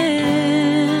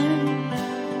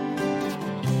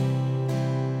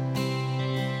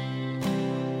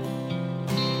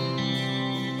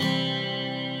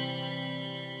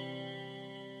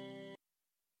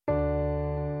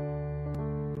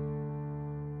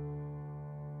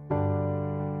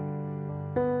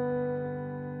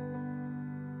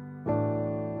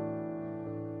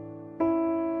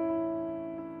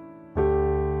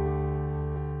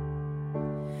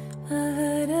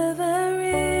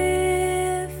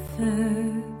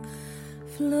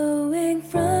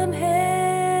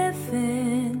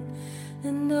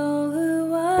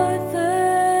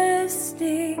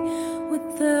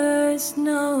 thirst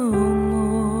no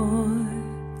more.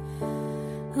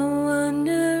 I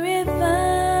wonder if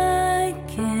I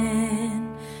can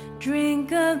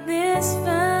drink of this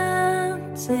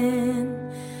fountain,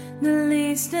 the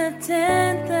least of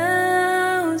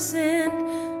 10,000.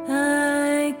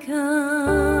 I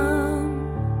come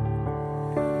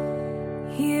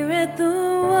here at the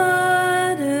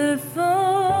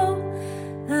waterfall.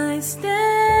 I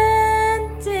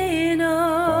stand in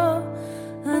awe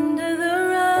under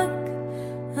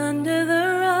the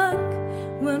rock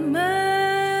where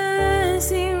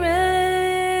mercy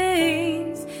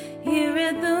reigns. Here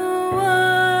at the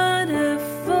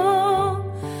waterfall,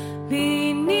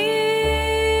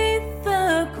 beneath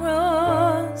the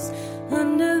cross,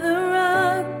 under the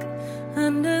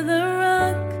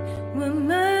rock where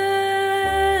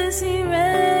mercy reigns.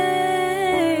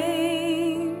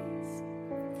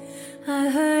 I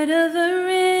heard of a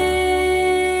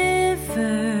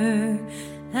river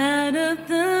out of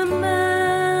the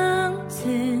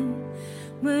mountain,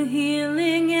 where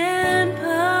healing and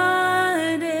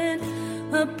pardon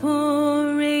are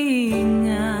pouring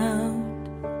out.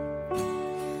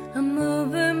 I'm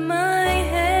over my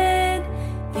head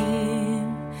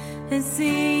in a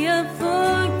sea of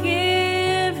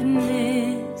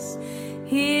forgiveness,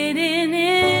 hidden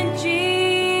in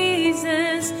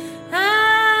Jesus.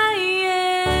 I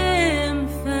am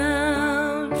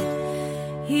found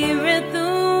here at the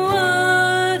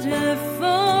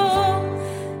waterfall.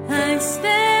 I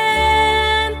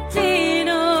stand in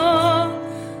awe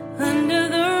under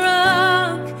the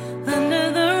rock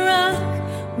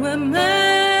where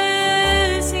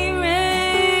mercy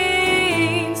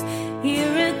reigns.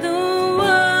 Here at the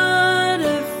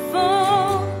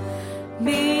waterfall,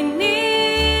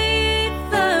 beneath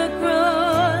the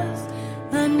cross,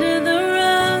 under the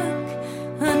rock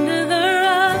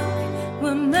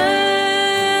where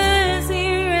mercy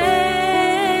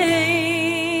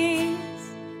reigns.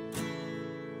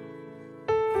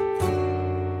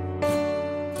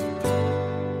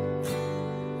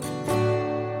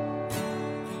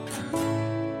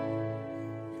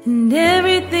 And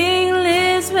everything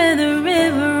lives where the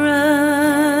river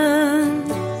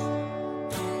runs.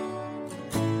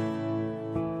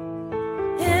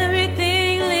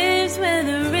 Everything lives where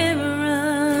the river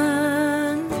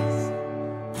runs.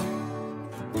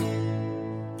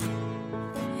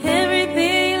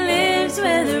 Everything lives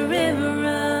where the river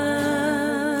runs.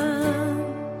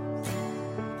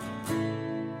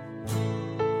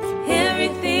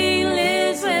 Everything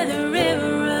lives where the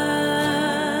river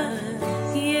runs.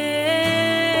 Yeah.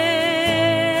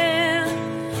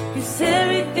 'Cause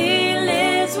everything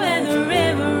lives where the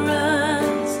river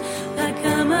runs. I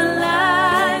come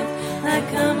alive, I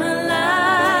come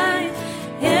alive.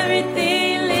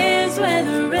 Everything lives where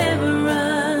the river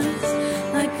runs.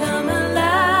 I come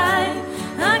alive,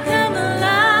 I come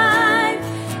alive.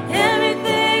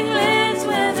 Everything lives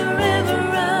where the river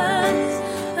runs.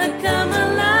 I come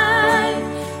alive,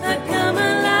 I come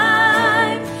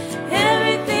alive.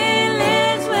 Everything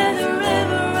lives where the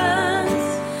river runs.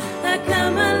 I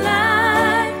come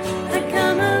alive, I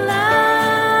come alive.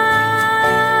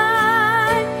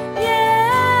 Yeah.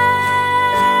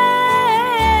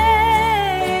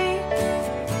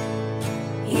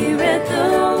 Here at the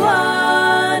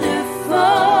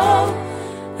waterfall,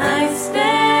 I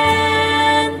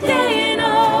stand in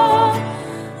awe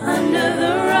under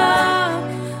the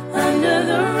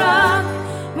rock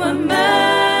where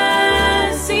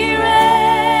mercy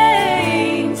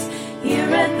reigns.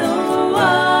 Here at the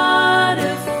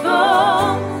waterfall,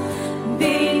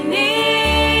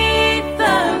 beneath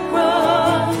the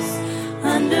cross,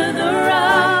 under the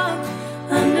rock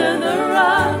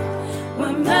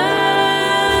where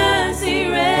mercy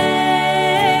reigns.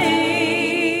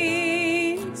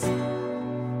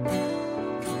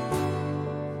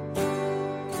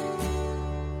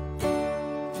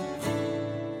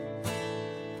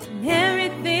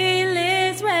 Everything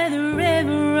lives where the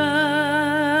river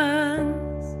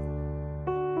runs.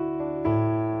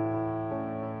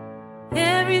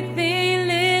 Everything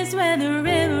lives where the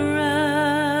river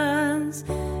runs.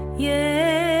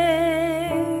 Yeah.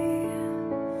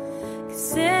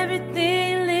 'Cause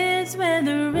everything lives where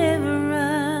the river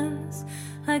runs.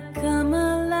 I come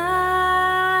alive.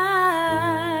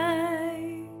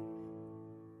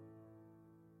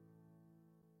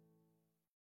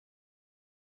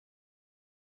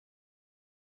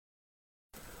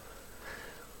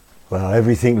 Well,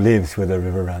 everything lives where the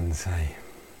river runs, eh?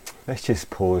 Let's just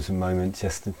pause a moment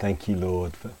just to thank you,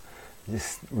 Lord, for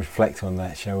just reflect on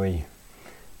that, shall we?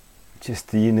 Just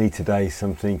do you need today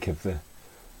something of the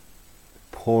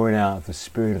pouring out of the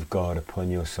Spirit of God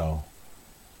upon your soul?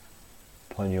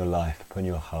 upon your life, upon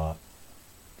your heart.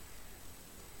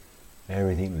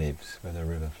 Everything lives where the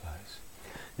river flows.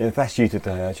 And if that's you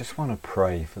today, I just want to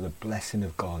pray for the blessing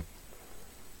of God,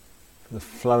 for the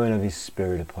flowing of His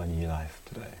Spirit upon your life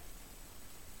today.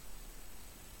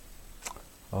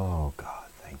 Oh God,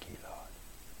 thank you, Lord.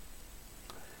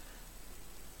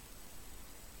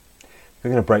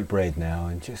 We're going to break bread now,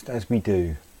 and just as we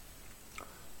do,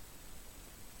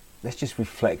 let's just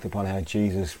reflect upon how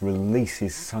Jesus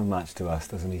releases so much to us,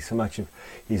 doesn't He? So much of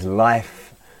His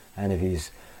life and of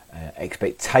His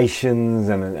expectations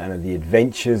and of the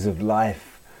adventures of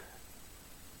life.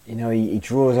 You know, he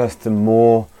draws us to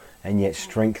more and yet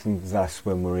strengthens us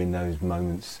when we're in those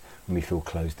moments when we feel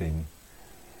closed in.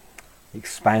 He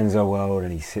expands our world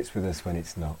and He sits with us when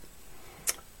it's not.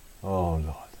 Oh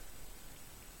Lord.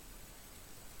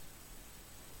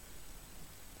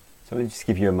 So let me just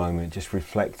give you a moment, just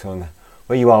reflect on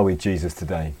where you are with Jesus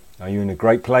today. Are you in a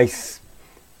great place?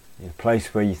 In a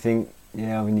place where you think,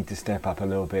 yeah, we need to step up a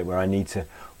little bit, where I need to,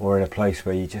 or in a place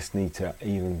where you just need to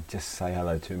even just say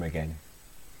hello to Him again,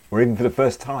 or even for the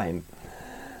first time,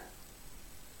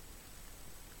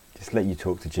 just let you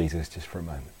talk to Jesus just for a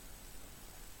moment.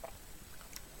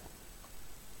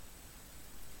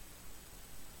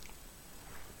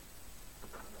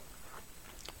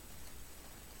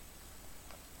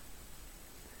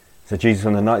 So Jesus,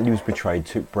 on the night He was betrayed,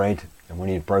 took bread, and when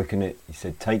He had broken it, He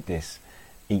said, "Take this,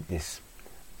 eat this,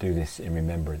 do this in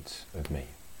remembrance of me.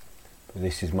 For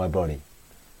this is my body,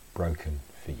 broken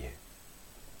for you."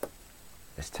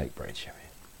 Let's take bread, shall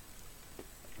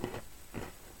we?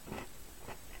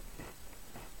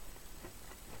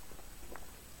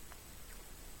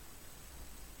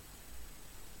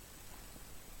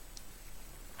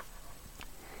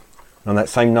 On that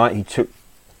same night, He took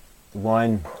the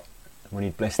wine. When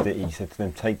He'd blessed it, He said to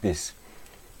them, "Take this.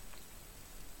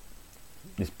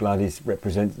 This blood is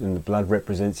represented, and the blood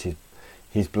represents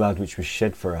his blood, which was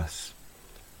shed for us,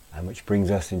 and which brings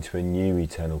us into a new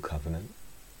eternal covenant."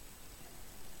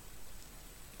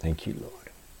 Thank you, Lord.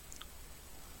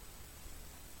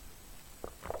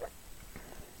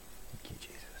 Thank you,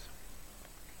 Jesus.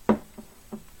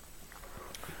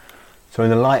 So in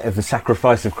the light of the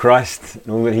sacrifice of Christ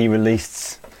and all that He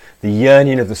released, the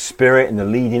yearning of the Spirit and the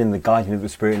leading and the guiding of the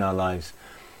Spirit in our lives,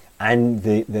 and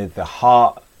the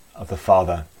heart of the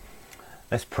Father,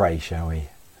 let's pray, shall we?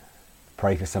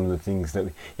 Pray for some of the things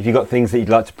that if you've got things that you'd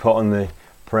like to put on the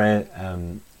prayer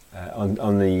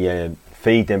on the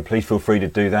feed, then please feel free to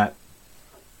do that.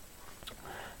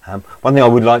 One thing I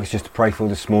would like is just to pray for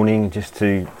this morning, just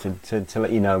to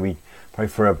let you know, we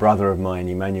prayed for a brother of mine,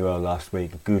 Emmanuel, last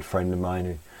week, a good friend of mine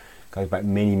who goes back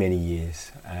many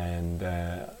years, and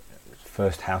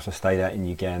first house I stayed at in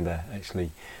Uganda,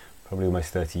 actually, probably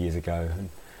almost 30 years ago.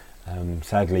 And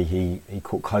sadly, he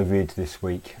caught COVID this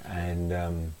week, and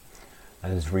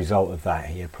as a result of that,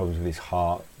 he had problems with his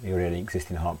heart. He already had an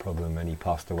existing heart problem, and he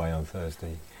passed away on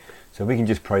Thursday. So we can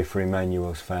just pray for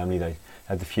Emmanuel's family. They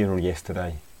had the funeral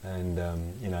yesterday, and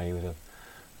you know, he was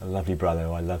a lovely brother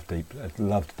who I loved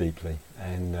deeply.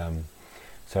 And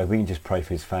so we can just pray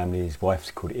for his family. His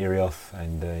wife's called Irioth,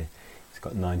 and he's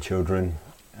got 9 children.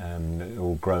 They're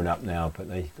all grown up now, but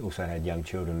they also had young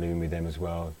children living with them as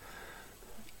well.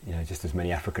 You know, just as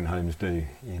many African homes do,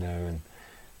 you know,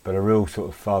 but a real sort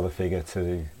of father figure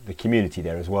to the community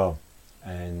there as well.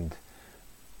 And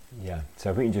yeah,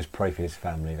 so if we can just pray for his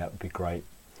family, that would be great.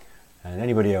 And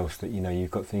anybody else that, you know,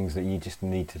 you've got things that you just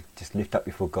need to just lift up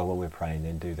before God while we're praying,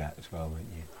 then do that as well, won't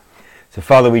you? So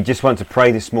Father, we just want to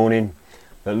pray this morning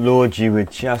that, Lord, you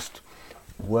would just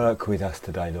work with us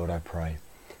today, Lord, I pray.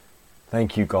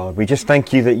 Thank you, God. We just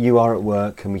thank you that you are at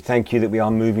work, and we thank you that we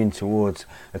are moving towards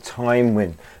a time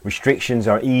when restrictions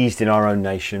are eased in our own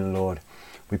nation, Lord.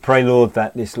 We pray, Lord,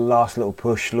 that this last little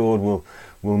push, Lord, will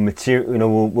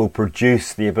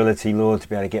produce the ability, Lord, to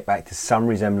be able to get back to some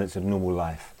resemblance of normal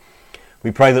life.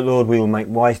 We pray that, Lord, we will make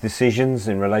wise decisions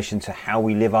in relation to how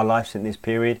we live our lives in this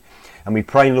period. And we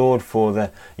pray, Lord, for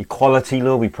the equality,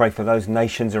 Lord. We pray for those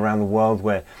nations around the world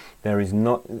where there is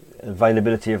not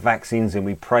availability of vaccines, and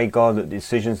we pray, God, that the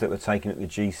decisions that were taken at the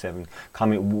G7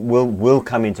 will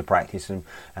come into practice, and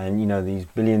you know, these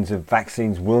billions of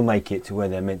vaccines will make it to where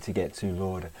they're meant to get to,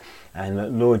 Lord. And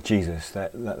that, Lord Jesus,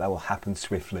 that will happen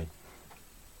swiftly.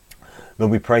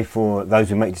 Lord, we pray for those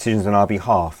who make decisions on our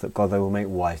behalf, that, God, they will make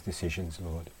wise decisions,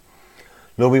 Lord.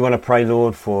 Lord, we want to pray,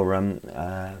 Lord, for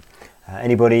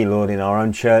anybody, Lord, in our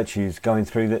own church who's going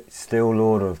through that still,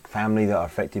 Lord, or family that are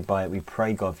affected by it. We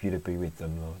pray, God, for you to be with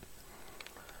them, Lord.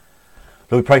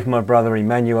 Lord, we pray for my brother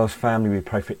Emmanuel's family. We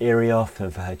pray for Irioth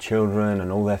and for her children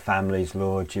and all their families,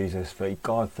 Lord Jesus. For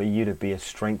God, for you to be a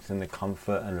strength and a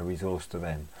comfort and a resource to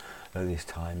them at this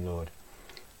time, Lord.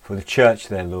 For the church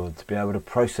there, Lord, to be able to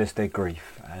process their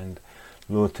grief and,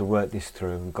 Lord, to work this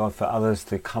through. And God, for others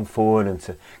to come forward and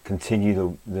to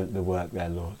continue the work there,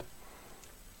 Lord.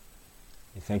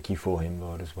 We thank you for him,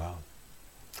 Lord, as well.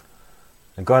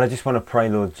 And God, I just want to pray,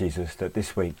 Lord Jesus, that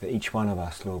this week, that each one of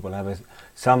us, Lord, will have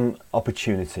some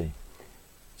opportunity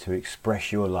to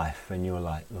express your life and your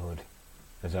light, Lord,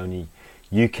 as only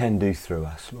you can do through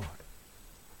us, Lord.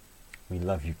 We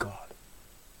love you, God.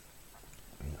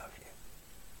 We love you.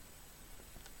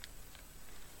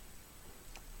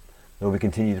 Lord, we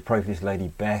continue to pray for this lady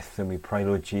Beth, and we pray,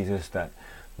 Lord Jesus, that,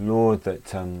 Lord, that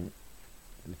the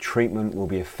treatment will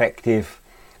be effective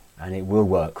and it will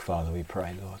work, Father, we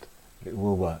pray, Lord. It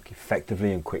will work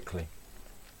effectively and quickly.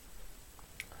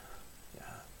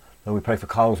 Lord, we pray for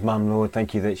Carl's mum, Lord.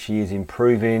 Thank you that she is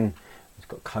improving. She's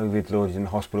got COVID, Lord, she's in the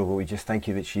hospital, but we just thank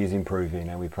you that she is improving,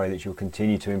 and we pray that she'll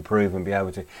continue to improve and be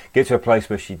able to get to a place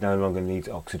where she no longer needs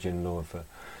oxygen, Lord, to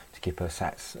keep her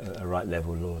sats at the right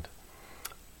level, Lord.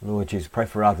 Lord Jesus, pray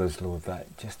for others, Lord,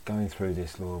 that just going through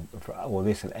this, Lord, for all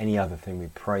this and any other thing, we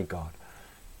pray, God,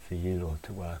 for you, Lord,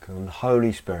 to work. And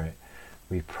Holy Spirit,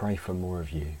 we pray for more of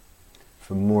you.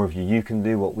 For more of you. You can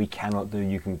do what we cannot do.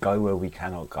 You can go where we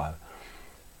cannot go.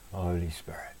 Holy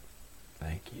Spirit,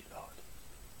 thank you, Lord.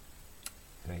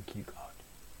 Thank you, God.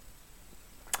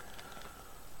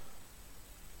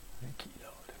 Thank you,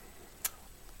 Lord.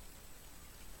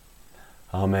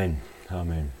 Amen.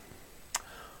 Amen.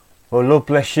 Well, Lord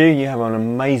bless you. You have an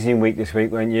amazing week this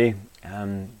week, won't you?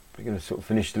 We're going to sort of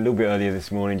finish a little bit earlier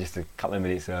this morning, just a couple of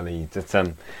minutes early.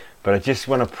 But I just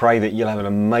want to pray that you'll have an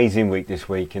amazing week this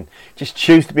week, and just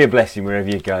choose to be a blessing wherever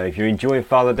you go. If you enjoy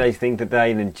Father Day's thing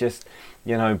today, then just,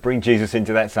 bring Jesus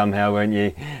into that somehow, won't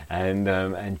you? And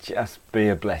just be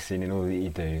a blessing in all that you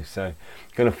do. So I'm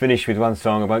going to finish with one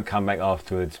song. I won't come back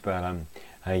afterwards, but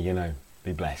hey,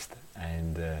 be blessed.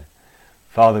 And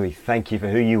Father, we thank you for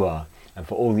who you are and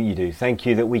for all that you do. Thank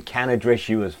you that we can address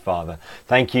you as Father.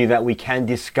 Thank you that we can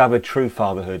discover true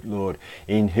fatherhood, Lord,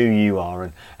 in who you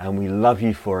are, and we love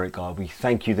you for it, God. We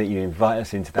thank you that you invite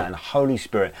us into that, and Holy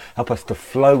Spirit, help us to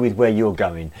flow with where you're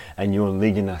going, and you're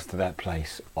leading us to that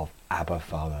place of Abba,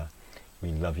 Father.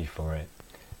 We love you for it.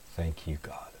 Thank you,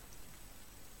 God.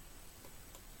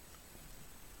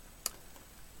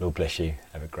 Lord bless you.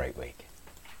 Have a great week.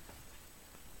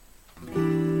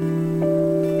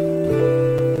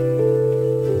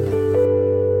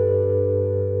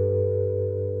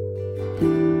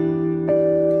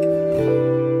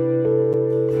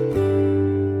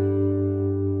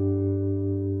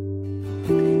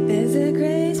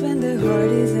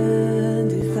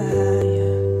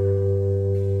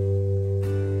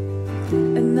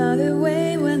 Another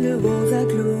way when the walls are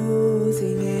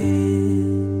closing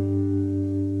in.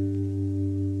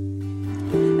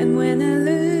 And when I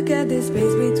look at the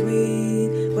space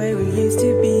between where we used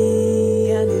to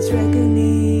be and this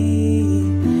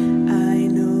reckoning, I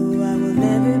know I will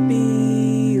never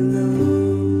be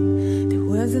alone. There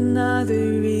was another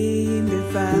in the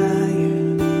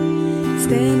fire,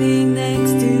 standing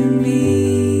next to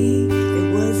me.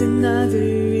 There was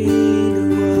another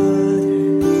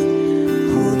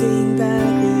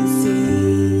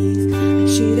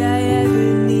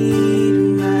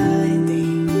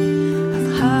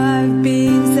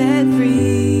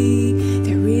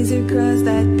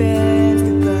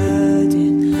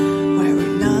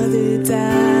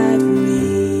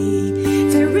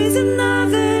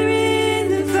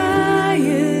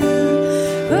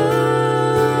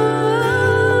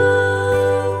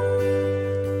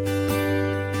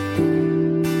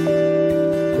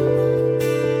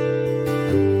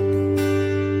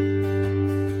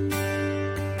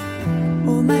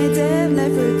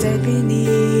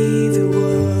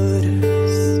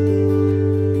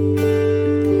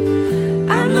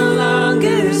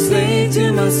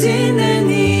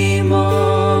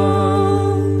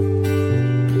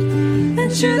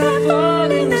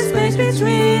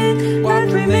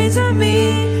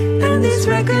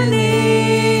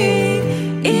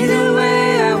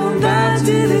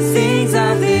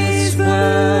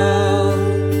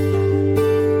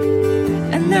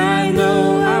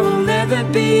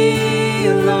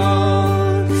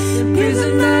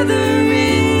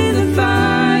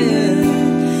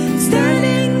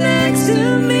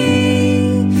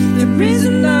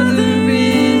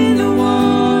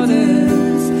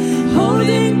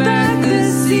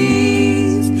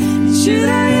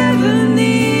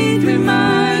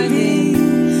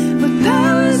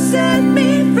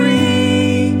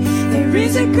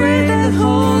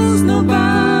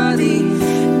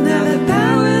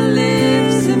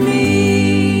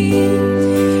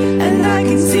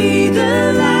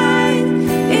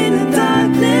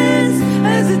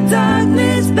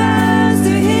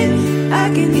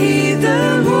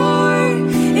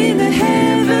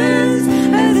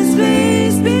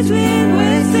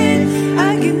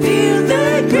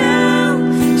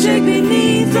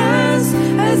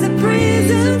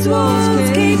walls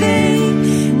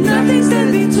caving. Nothing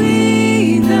stands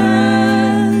between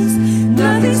us.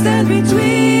 Nothing stands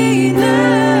between us.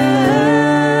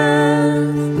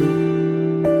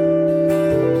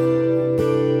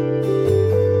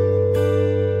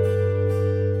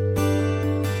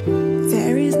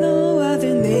 There is no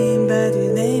other name but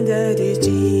the name that is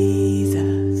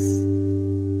Jesus.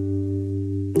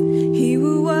 He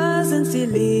who was and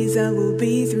still is and will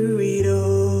be through it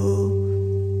all.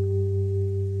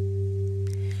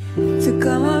 To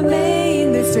come on May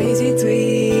in the space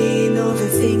between all the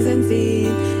things unseen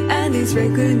and this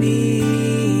reckoning.